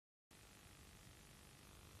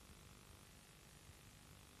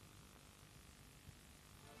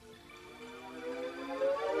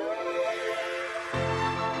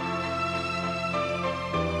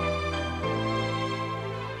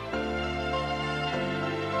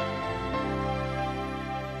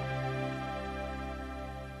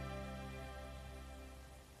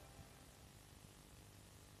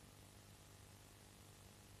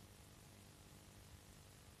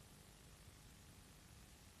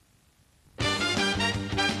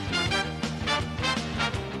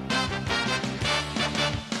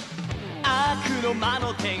魔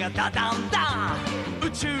の手がダダンダン、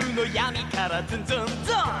宇宙の闇からズンズンズン、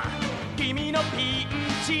君のピン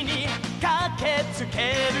チに駆けつけ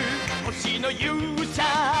る星の勇者、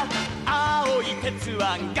青い鉄腕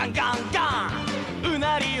ガンガンガン、う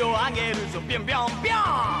なりを上げるぞビョンビョンビョン、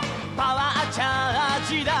パワーチャー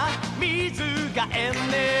ジだ水がエ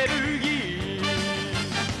ネルギー、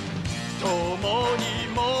共に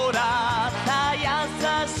もらった優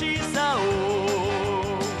しさを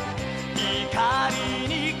光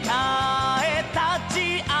に変え立ち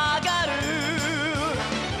上がる、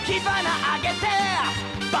火花あげて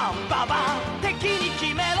バンババン敵に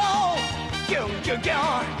決めろ、ギュンギュンギュン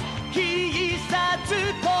必殺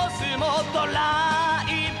コスモドライ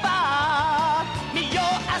バー、見よ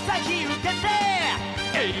朝日受けて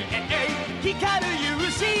えいえいえい光る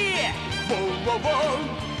勇士、ウォーウォーウォ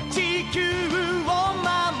ー地球を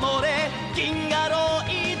守れ銀河ロ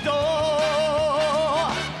イド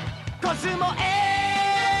コスモ X。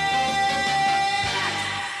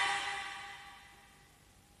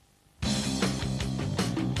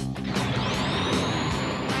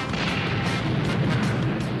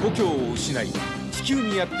 故郷を失い地球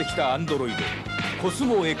にやってきたアンドロイドコス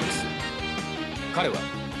モ X。 彼は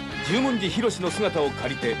十文字ヒロシの姿を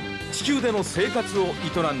借りて地球での生活を営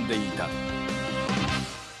んでいた。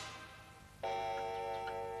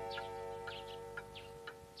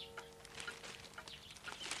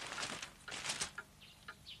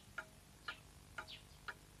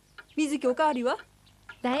水木おかわりは？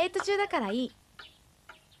ダイエット中だからいい。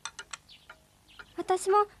私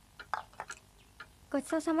もごち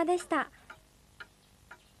そうさまでした。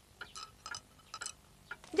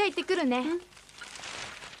じゃあ行ってくるね。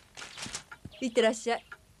いってらっしゃい。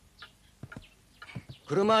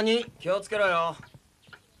車に気をつけろよ。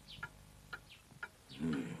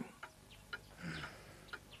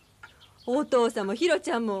お父さんもひろ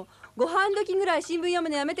ちゃんもご飯時ぐらい新聞読む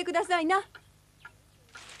のやめてくださいな。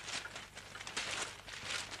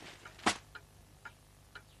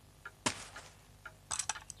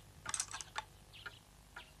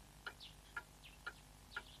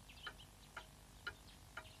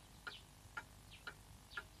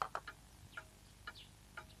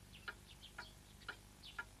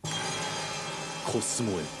コス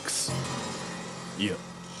モ X、 いや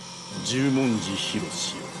十文字ヒロ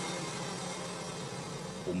シよ。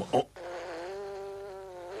あ、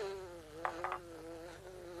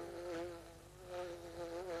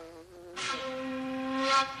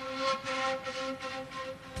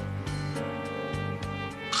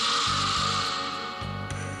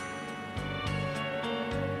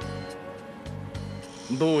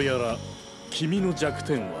どうやら君の弱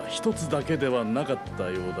点は一つだけではなかっ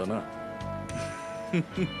たようだな。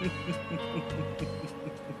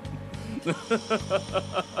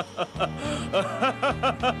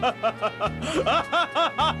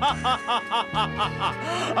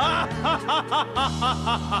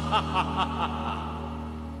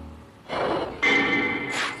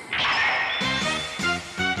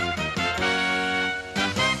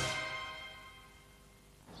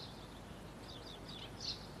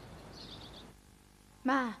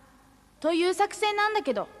まあという作戦なんだ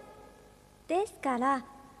けど。ですから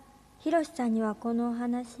ひろしさんにはこのお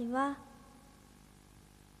話は。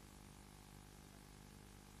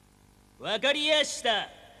わかりやした。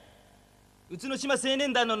うちの島青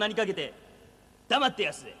年団の名にかけて黙って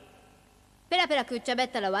やすぜ。ペラペラくっちゃべ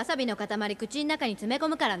ったらわさびの塊口の中に詰め込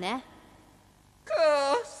むからね。か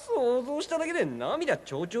あ、想像しただけで涙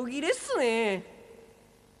ちょうちょぎれっすね。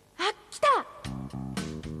あ、来た。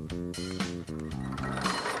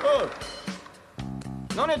おい、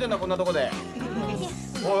何やってんだこんなとこで。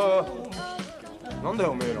おい、なんだ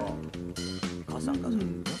よおめえら。母さん母さ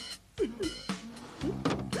ん。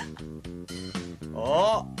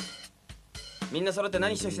おみんな揃って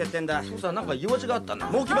何してってんだ。父さんなんか用事があったんだ。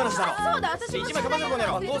儲け話だろ。そうだ、私も一枚かませろこの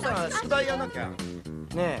野郎。父さん宿題やんなきゃ。ね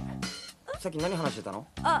え、さっき何話してたの？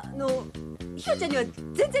ひろちゃんには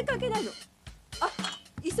全然関係ないの。あ、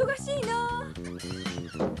忙しいな。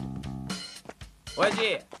親父、ち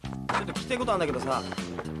ょっと聞きたいことあるんだけどさ。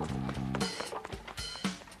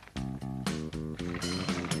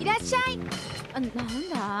いらっしゃい。あ、なん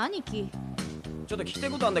だ兄貴。ちょっと聞きたい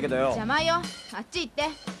ことあるんだけどよ。邪魔よ。あっち行って。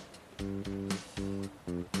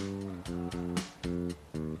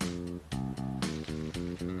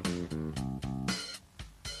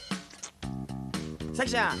さき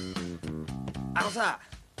ちゃん、あのさ。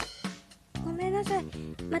ごめんなさい、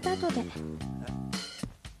また後で。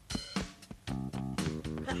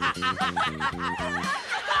あ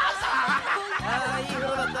あ、いい風呂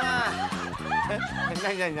だったな。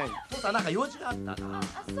何父さんなんか用事があったな。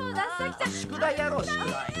そうだ、さきちゃん。宿題やろう、宿題。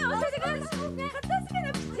教えてください。片付け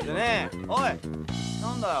なくちゃ。でね、おい、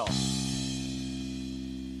なんだよ。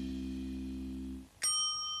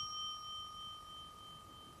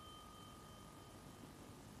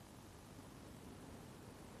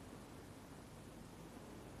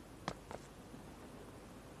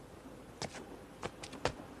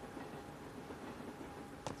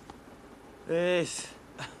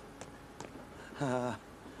はあ、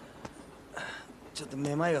ちょっと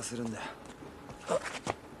めまいがするんだよ。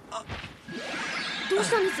どうし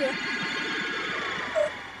たんですよ？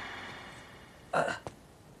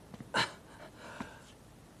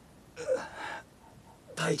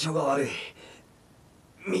体調が悪い。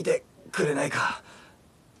見てくれないか。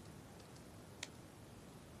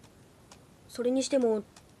それにしても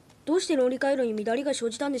どうして乗り換え路に乱れが生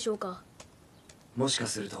じたんでしょうか？もしか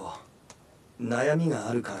すると悩みが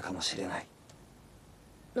あるからかもしれない。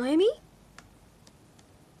悩み？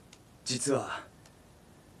実は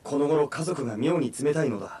この頃家族が妙に冷たい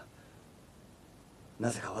のだ。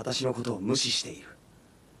なぜか私のことを無視している。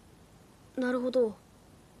なるほど。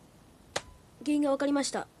原因が分かりま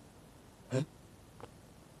した。え？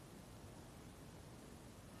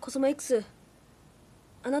コスモ X、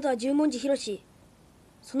 あなたは十文字ヒロシ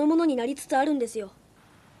そのものになりつつあるんですよ。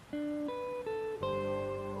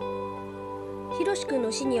ヒロシ君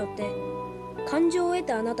の死によって感情を得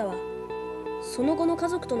たあなたは、その後の家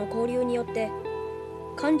族との交流によって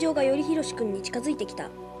感情がよりヒロシ君に近づいてきた。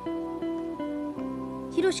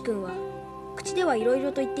ヒロシ君は口ではいろい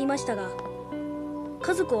ろと言っていましたが、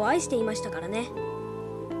家族を愛していましたからね。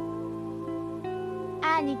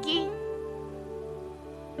兄貴。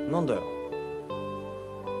なんだよ。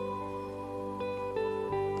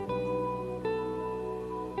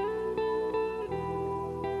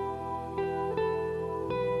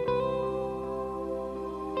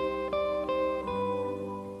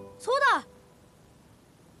そうだ、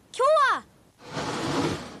今日は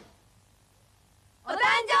お誕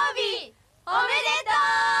生日おめでと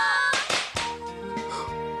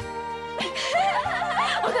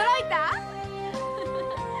う。驚いた？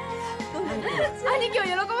兄貴を喜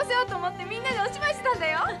ばせようと思ってみんなでお芝居してたんだ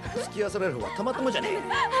よ。付き合わされる方はたまったもんじゃねえ。座って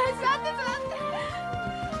座って。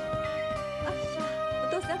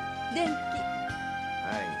お父さん電気は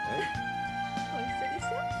い美味し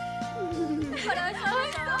そうでしょ。これ美味しそう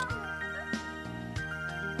でしょ。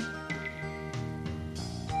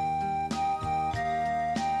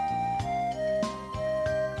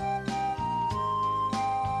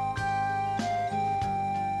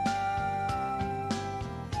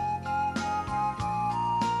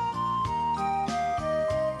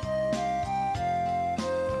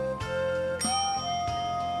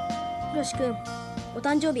ヒロシ君、お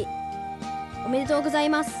誕生日おめでとうござい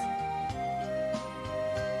ます。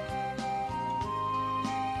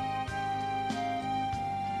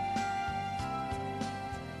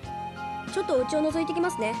ちょっとお家を覗いてき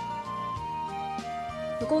ますね。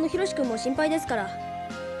向こうのヒロシ君も心配ですから。こ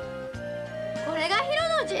れがヒロ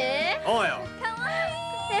の字？おうよ。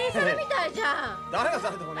それみたいじゃん。誰が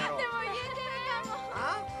されてこの野郎。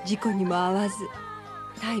事故にも遭わず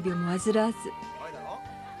大病も患わず、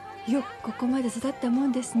よくここまで育ったも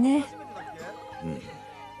んですね。うん。だ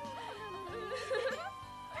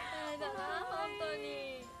な、本当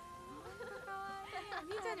に。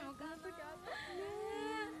兄ちゃんにもこの時あったね。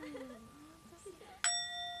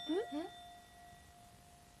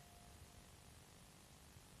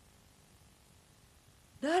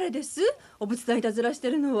誰です？お仏壇いたずらして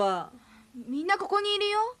るのは。みんなここにいる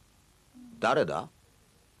よ。誰だ？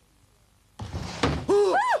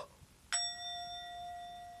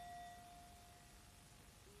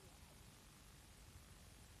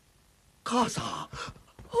母さん。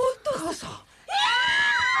母さん。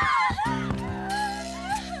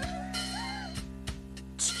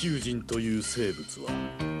地球人という生物は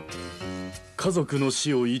家族の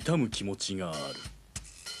死を悼む気持ちがある。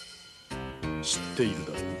知っている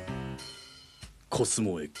だろう、コス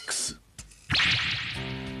モ X。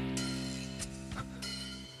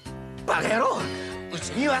 バカ野郎、うち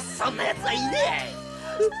にはそんなやつはいね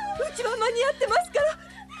うちは間に合ってますから。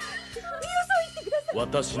言ってください。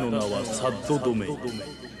私の名はサッドドメイン。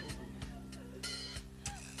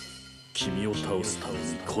君を倒すために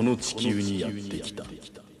この地球にやってきた。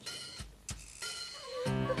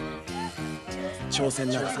挑戦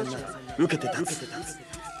なら受けて立つ。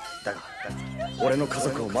だが俺の家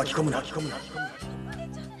族を巻き込むな。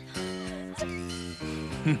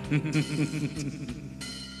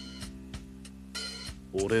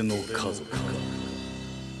俺の家族か。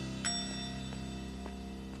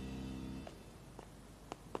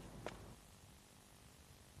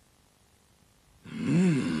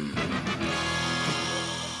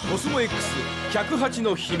スモ X108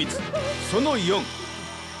 の秘密その4。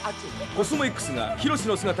コスモ X がヒロシ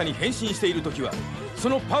の姿に変身している時はそ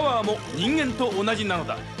のパワーも人間と同じなの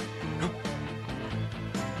だ。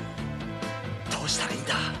どうしたらいいん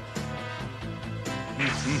だ。さ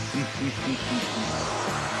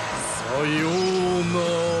ような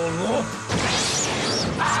ら。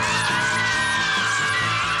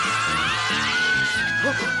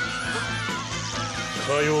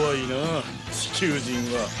か弱いな地球人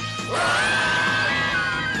は。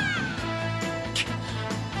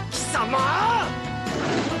貴様。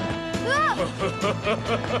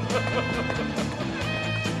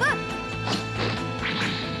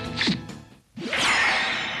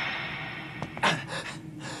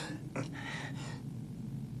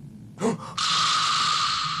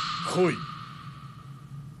来い。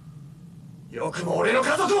よくも俺の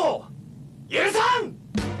家族を許さん。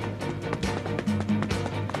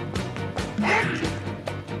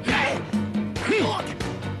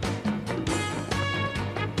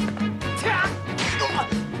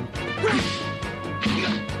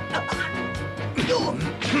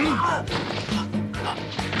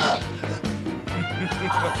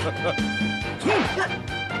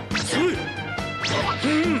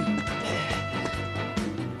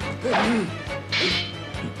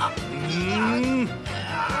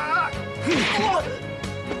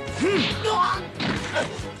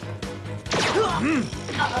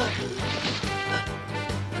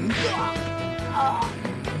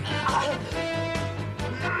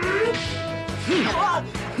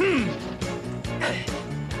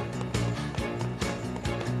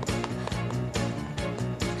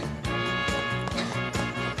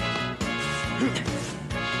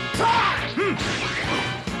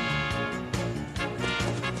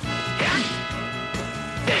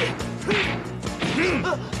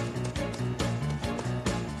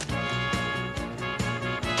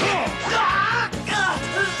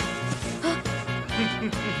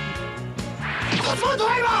コスモド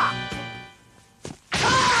ライバー。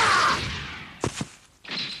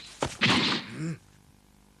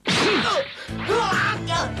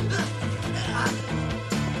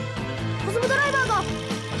コスモドライバーが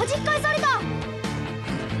弾き返された。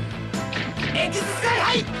エクススカイ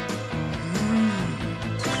ハイ。エ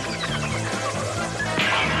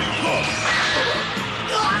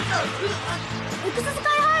クススカ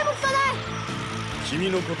イハイも効かない。君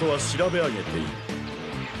のことは調べ上げている。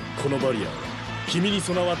このバリアは君に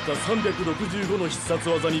備わった365の必殺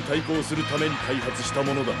技に対抗するために開発した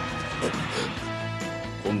ものだ。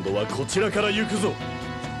今度はこちらから行くぞ。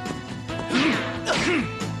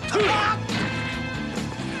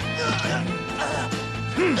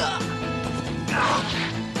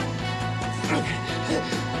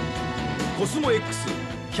コスモ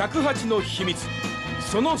X108 の秘密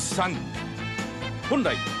その3。本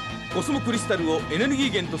来コスモクリスタルをエネルギー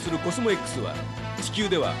源とするコスモ X は地球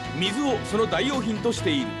では水をその代用品とし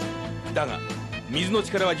ている。だが水の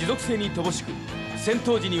力は持続性に乏しく戦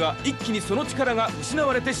闘時には一気にその力が失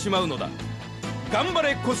われてしまうのだ。頑張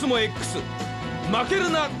れコスモ X、 負け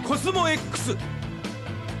るなコスモ X。 コ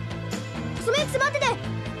スモ X 待ってて、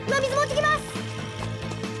今水持ってきます。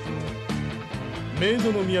メイ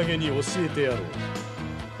ドの土産に教えてやろう。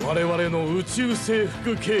我々の宇宙征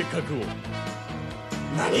服計画を。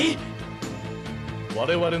何？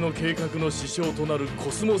我々の計画の支障となる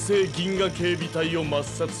コスモ星銀河警備隊を抹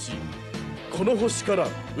殺し、この星から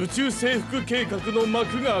宇宙征服計画の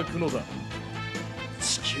幕が開くのだ。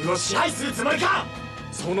地球を支配するつもりか？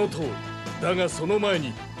その通りだが、その前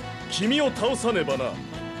に君を倒さねばな。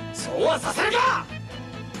そうはさせるか。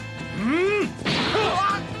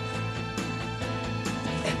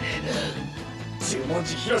十文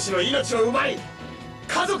字ヒロシの命を奪い、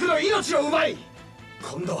家族の命を奪い、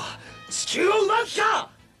今度は地球を奪う気か。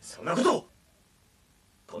そんなこと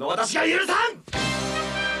この私が許さん。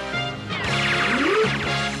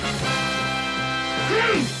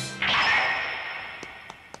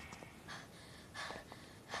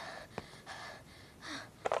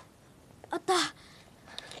あった。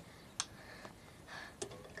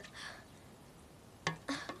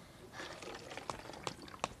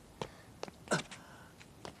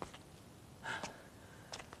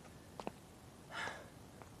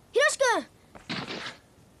ひろしく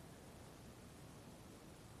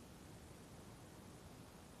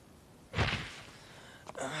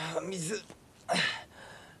ん。水。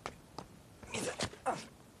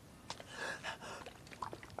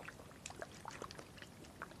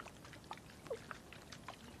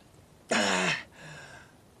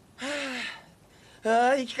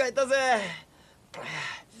生き返ったぜ。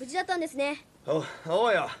無事だったんですね。お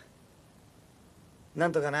うよ。な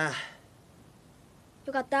んとかな。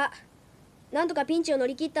よかった。なんとかピンチを乗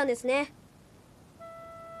り切ったんですね。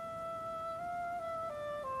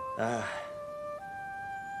ああ、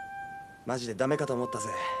マジでダメかと思ったぜ。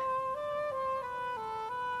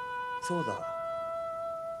そうだ、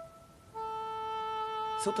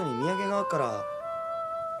外に土産があるから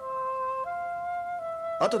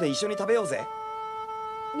後で一緒に食べようぜ。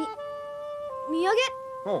土産？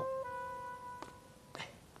うん。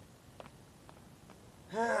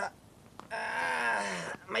はあ、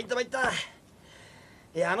参った参った。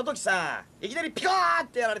いや、あの時さ、いきなりピカーっ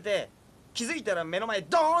てやられて、気づいたら目の前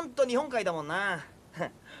ドーンと日本海だもんな。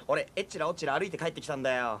俺えっちらおっちら歩いて帰ってきたん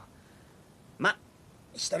だよ。ま、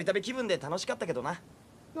一人旅気分で楽しかったけどな。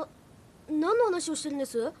何の話をしてるんで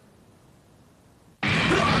す？も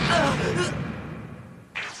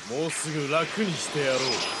うすぐ楽にしてやろう。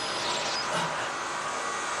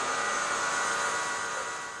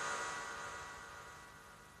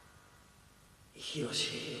ヒロシ、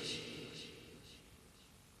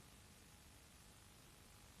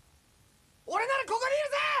俺ならここに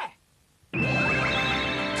いるぜ。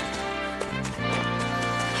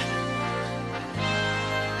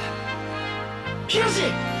ヒロシ、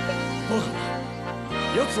バカな、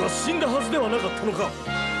奴は死んだはずではなかったのか。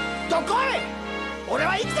どこい、俺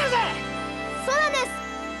は生きてるぜ。そうなんです。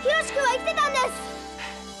ヒロシ君は生きてたんで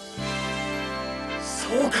す。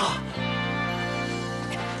そうか。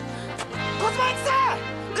コスモ X、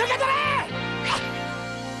受け取れ。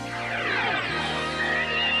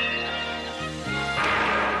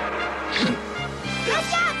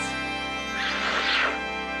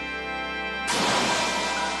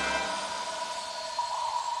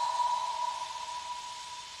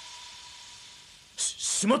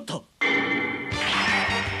しまった。あ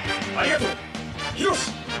りがとう、ヒロ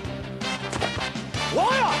シ。おうよ。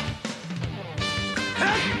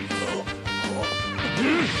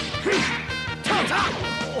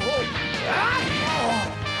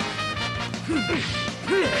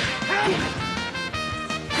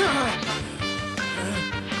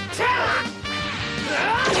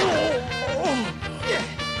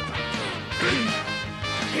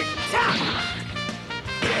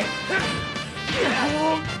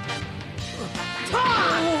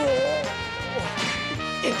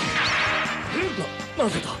な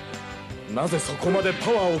ぜだ。なぜそこまで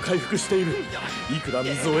パワーを回復している。いくら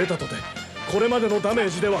水を得たとてこれまでのダメー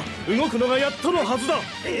ジでは動くのがやっとのはずだ。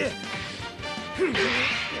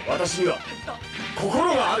私には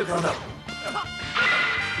心があるからだ。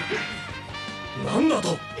なんだ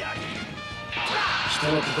と。人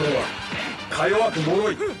の心はか弱く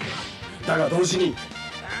脆い。だが同時に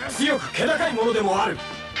強く気高いものでもある。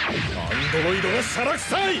アンドロイドがしゃらく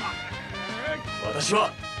さい。私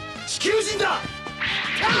は地球人だ。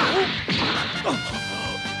いいぞ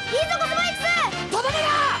コスモ X、 とどめだ。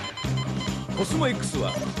コスモ X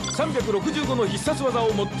は365の必殺技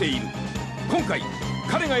を持っている。今回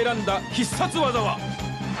彼が選んだ必殺技は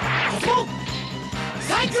コスモ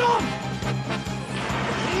サイクロン。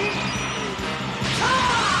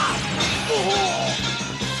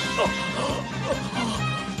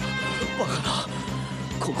バカな、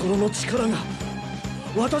心の力が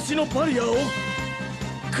私のバリアを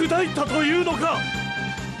砕いたというのか。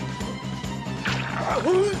抜け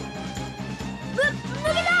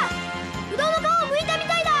た。不動の皮を剥いたみ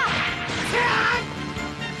たいだ。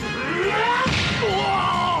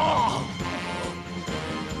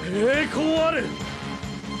栄光ある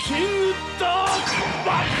キングダー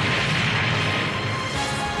バッ。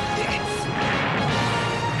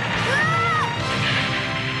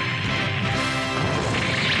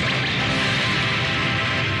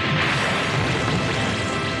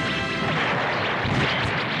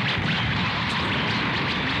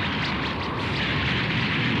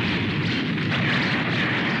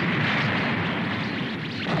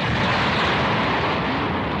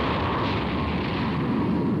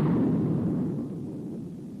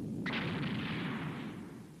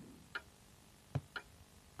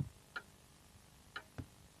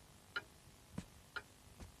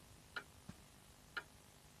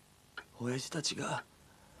親父たちが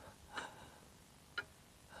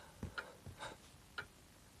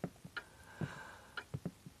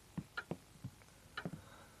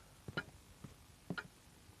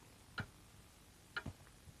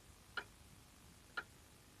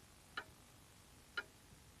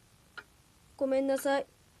ごめんなさい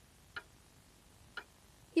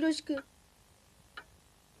ヒロシ君。僕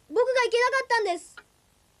がいけなかったんです。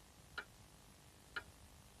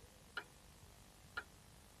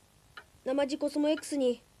生地コスモ X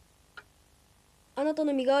にあなた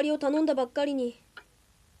の身代わりを頼んだばっかりに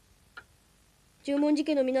十文字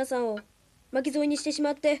家の皆さんを巻き添えにしてし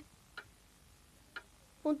まって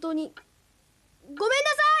本当にごめんなさ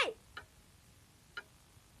い。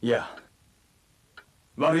いや、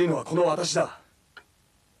悪いのはこの私だ。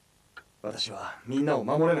私はみんなを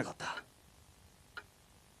守れなかった。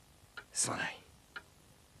すまない、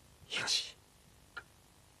ヒロシ。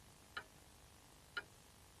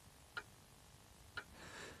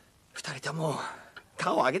二人とも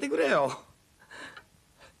顔上げてくれよ。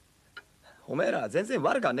おめえらは全然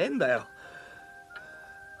悪かねえんだよ。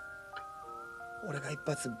俺が一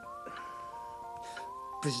発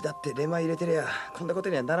無事だって連枚入れてりゃこんなこと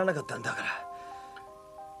にはならなかったんだから。っ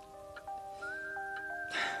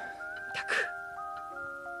たく、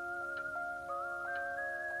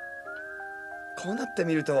こうなって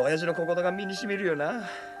みると親父の小言が身にしみるよな。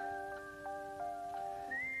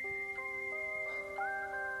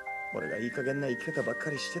俺がいい加減な生き方ばっか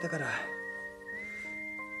りしてたから。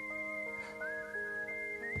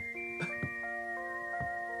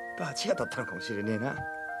罰が当たったのかもしれねえな。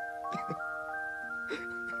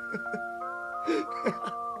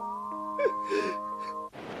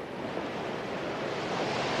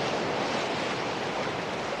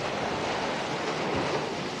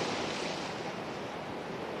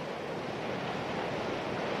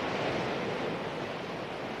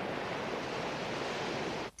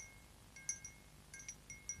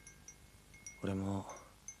俺も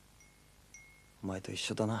お前と一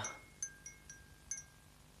緒だな。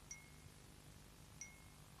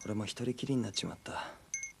俺も一人きりになっちまった。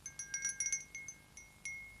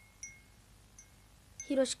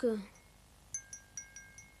ヒロシ君、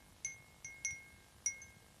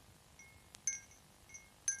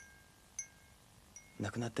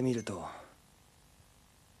亡くなってみると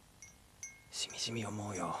しみじみ思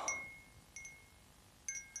うよ。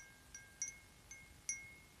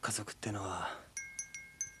家族ってのは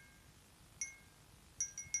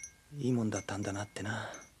いいもんだったんだなってな。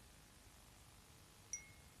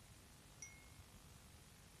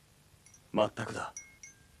まったくだ。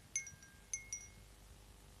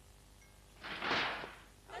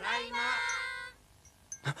ただいま。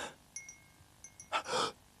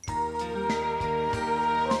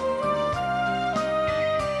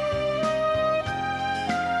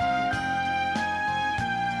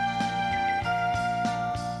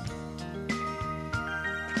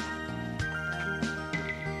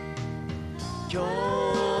今日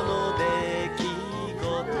の出来事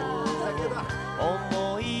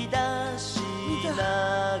思い出し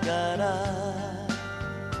ながら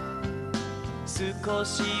少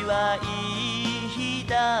しはいい日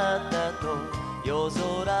だったと夜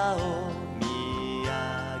空を見上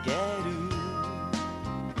げる。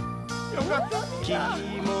気持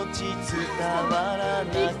ち伝わらな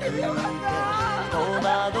くて戸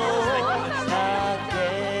惑った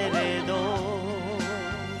けれど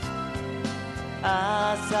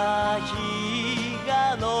朝日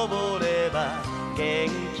が昇れば元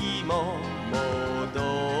気も戻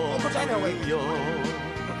るよ。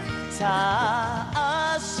さ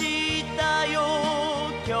あ明日よ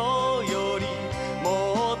今日より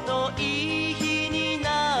もっといい日に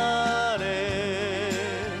なれ。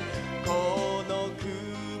この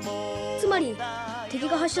雲つまり敵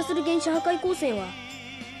が発射する原子破壊光線は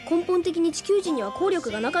根本的に地球人には効力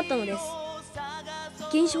がなかったのです。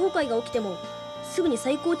原子崩壊が起きてもすぐに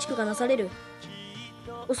再構築がなされる。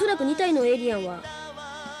おそらく2体のエイリアンは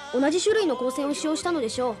同じ種類の光線を使用したので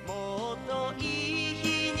しょう。もっといい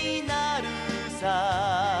日になる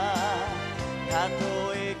さ。たと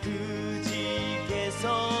えくじけそ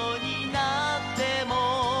うになっても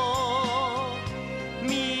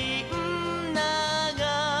みんな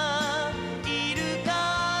がいるか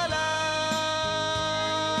ら。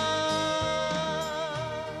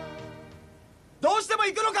どうしても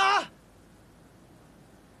行くのか。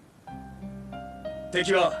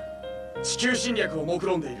敵は地球侵略を目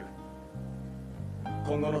論んでいる。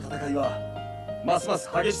今後の戦いはますます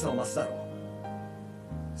激しさを増すだろう。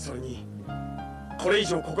それにこれ以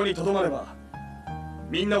上ここにとどまれば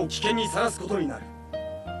みんなを危険にさらすことになる。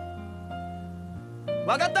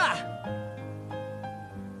分かった。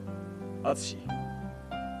アツシ、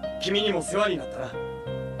君にも世話になったな。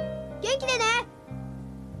元気でね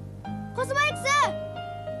コスモ X。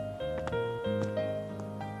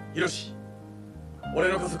 ヒロシ、俺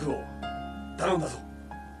の家族を頼んだぞ。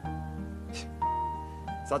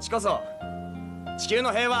そっちこそ地球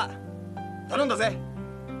の平和頼んだぜ。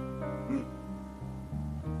うん。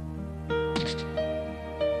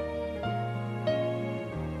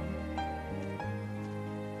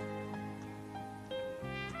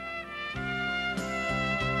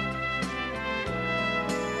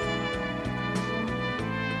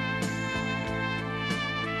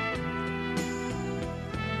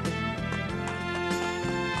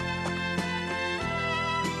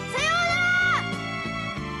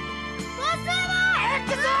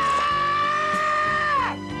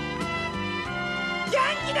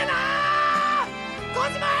きでなコ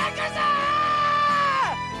スモ X。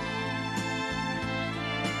 あ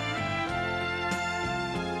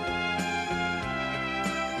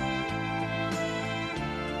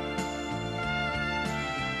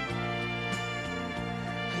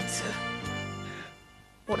いつ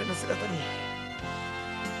俺の姿に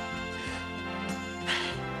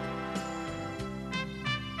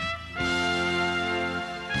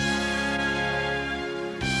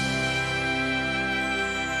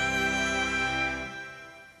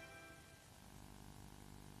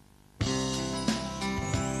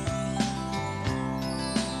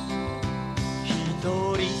一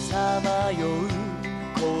人さまよう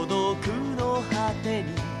孤独の果てに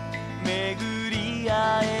巡り会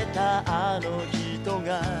えたあの人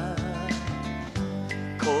が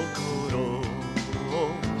心を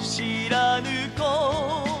知らぬ子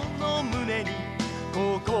の胸に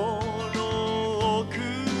心をく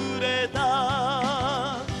れ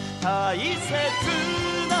た大切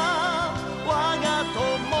な我が友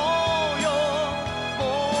よも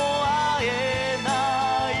う会えな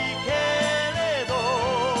いけれど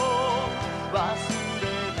忘れ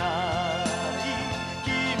ない君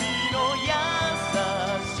の優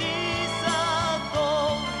しさと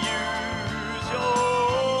友情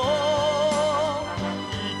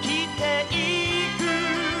生きていく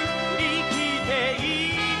生きてい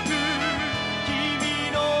く君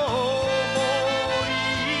の想い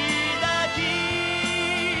抱き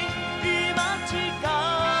今誓う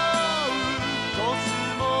コス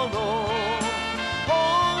モの星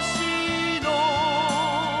の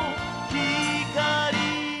光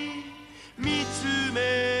見つめ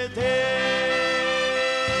て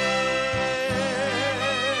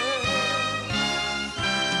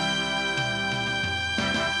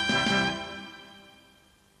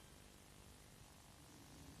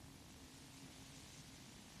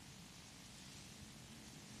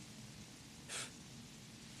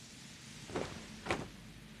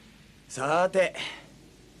さて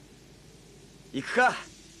行くか。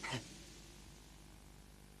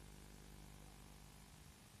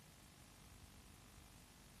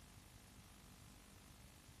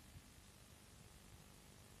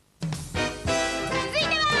続いて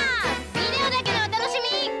はビデオだけのお楽しみ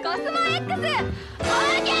コスモ X 冒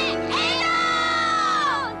険エイド。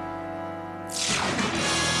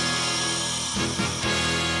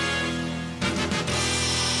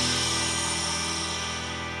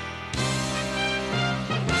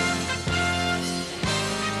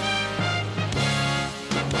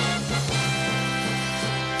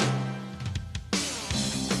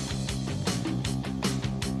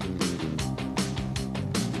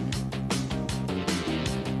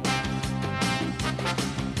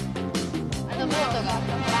あとボートがバ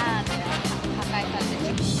ーンって破壊され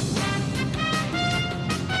てる。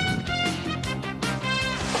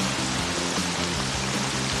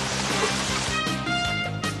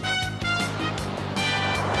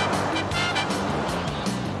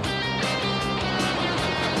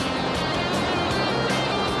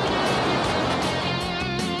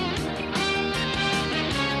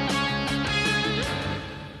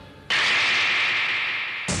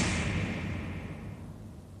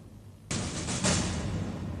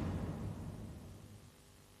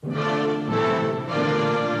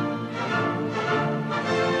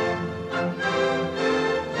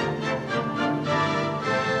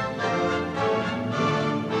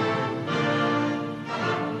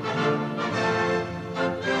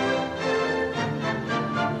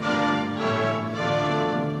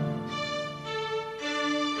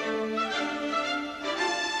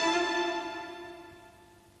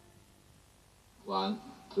One,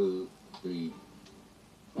 two, three.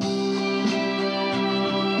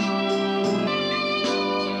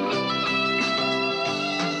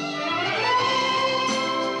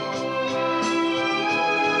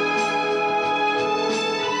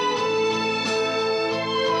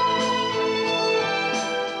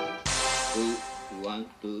 1,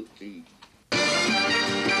 2, 3.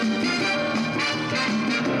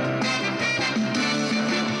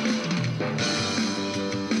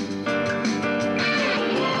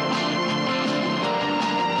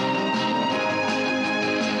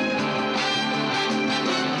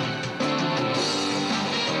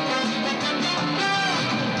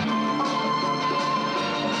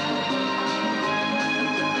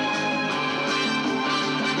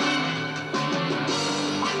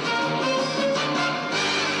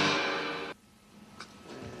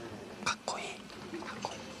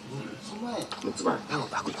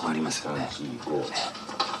 迫力ありますよね。昨日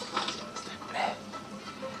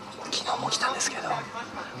も来たんですけど、もう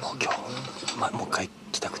今日、もう一回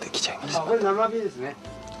来たくて来ちゃいました。これ生火ですね。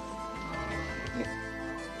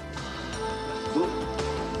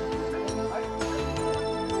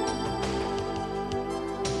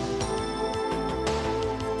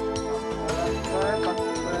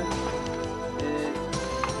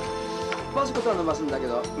とは伸ばすんだけ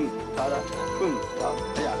ど、パラ、いや、ごめんなさい。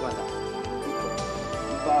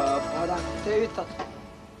パラテータ。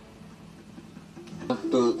ワン、ツ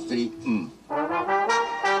ー、スリー、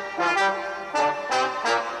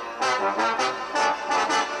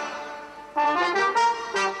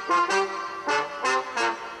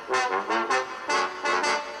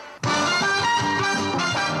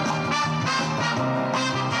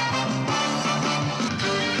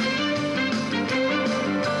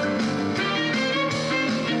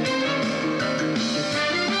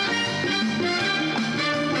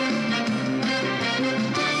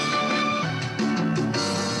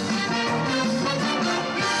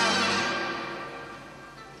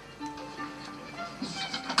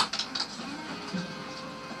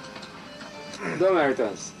どうもありがとうござ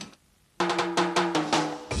います。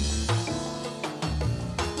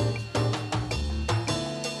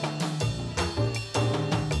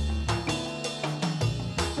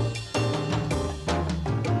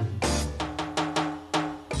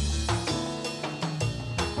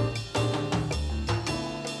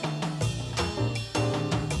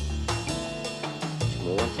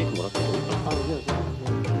もうワンテイクもらってもいいかな。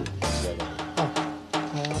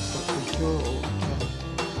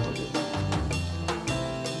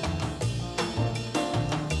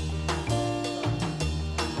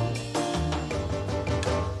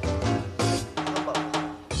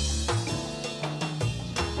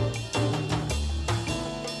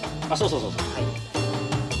あ、そうそうそうそう。はい。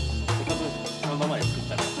せっかくそのままで作っ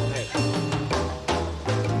たから。はい。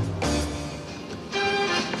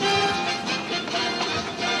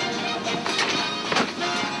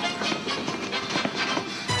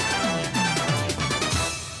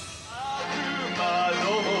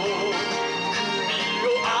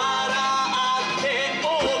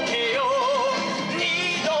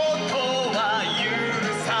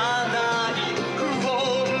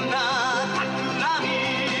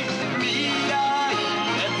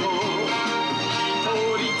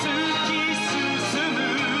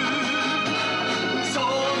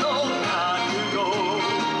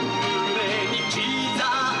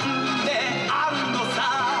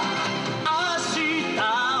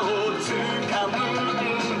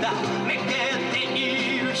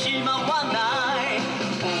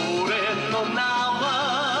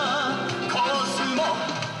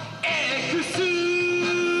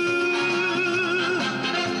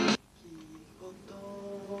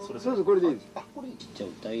そうそう、これでいいです。あ、これじゃあ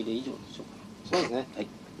歌入れ以上でしょうか。そうですね。はい。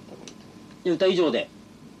で歌以上で。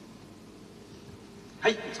は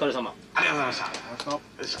い、お疲れ様。ありがとうございました。よ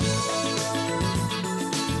いしょ。お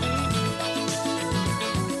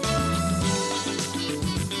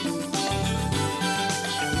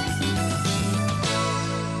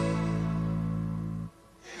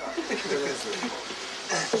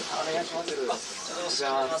願いします。お願いし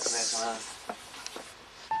ます。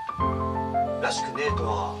らしくねえと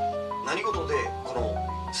は何事でこの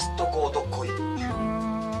すっとこうどっこい。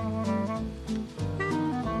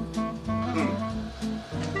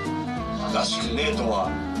らしくねえとは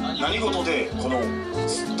何事でこの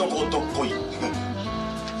すっとこどっこい。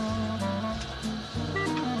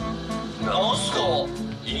なんすか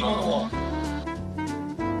今のは。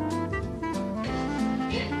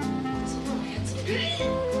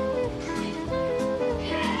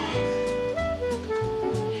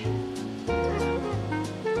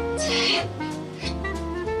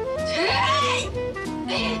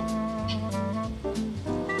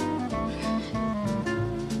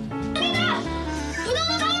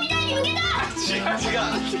違う。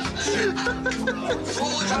そう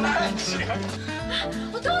じゃない。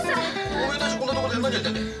お父さん。お前たちこんなところで何やって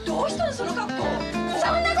んだよ。どうしたのその格好。そ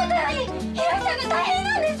んなことより、ひろしさんが大変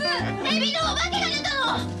なんです。エビのお化けが出たの。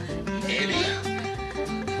エビ。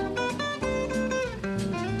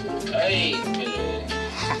はい。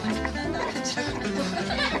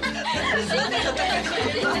初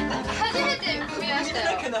めて見ましたよ。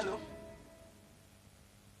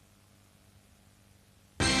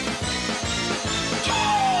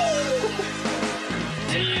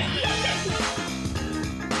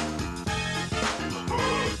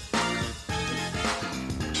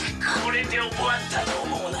これで終わったと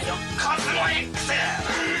思うなよ、コスモ X。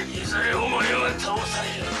 いずれお前は倒さ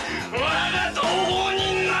れる、我が同胞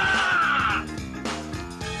にな。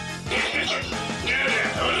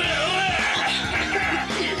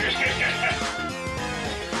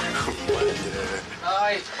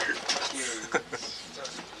はい。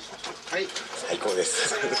はい。最高で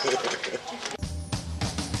す。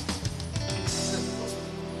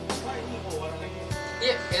い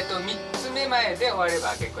え、3つ目前で終われ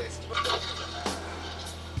ば結構です。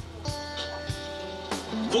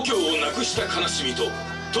故郷をなくした悲しみと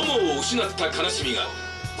友を失った悲しみが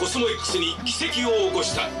コスモ X に奇跡を起こ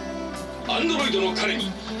した。アンドロイドの彼に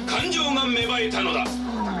感情が芽生えたのだ。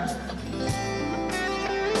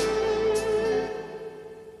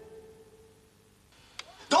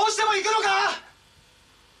どうしても行くのか。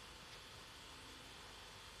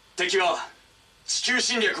敵は地球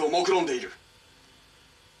侵略を目論んでいる。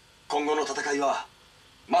今後の戦いは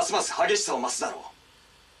ますます激しさを増すだろう。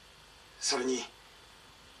それに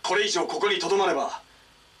これ以上ここにとどまれば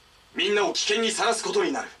みんなを危険にさらすこと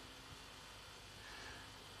になる。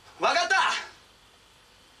分かった。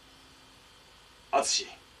淳、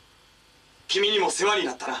君にも世話に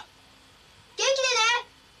なったな。元気でね、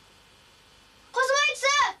コスモ X。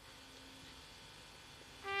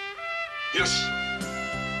ヒロシ、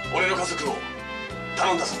俺の家族を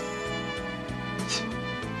頼んだぞ。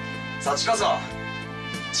幸こそ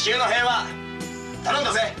地球の平和頼ん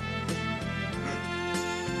だぜ。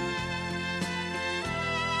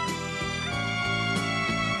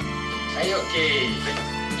はい、オッケー。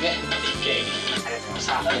ね、オッケー。ありがとうございまし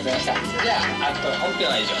た。ありがとうございました。じゃあ、あと本編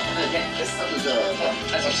は以上。ね、テスト以上。は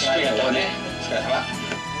い、宿題やったね。お疲れ様。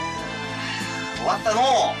終わったの。い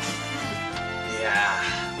や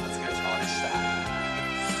ー、お疲れ様でした。お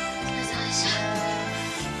疲れ様でした。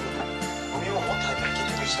飲み物もっと早く結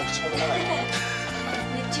局一口も飲まないの。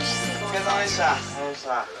熱中しすぎ。お疲れ様でした。お疲れ様でし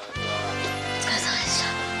た。お疲れ様でし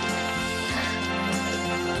た。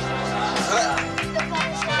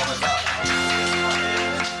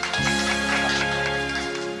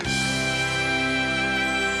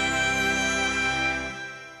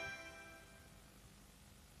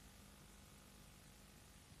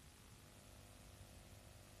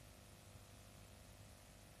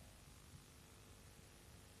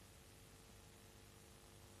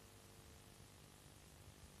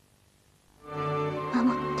守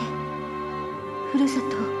ってふるさと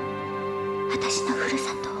を、私のふる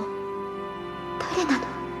さとを。誰なの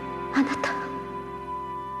あなた。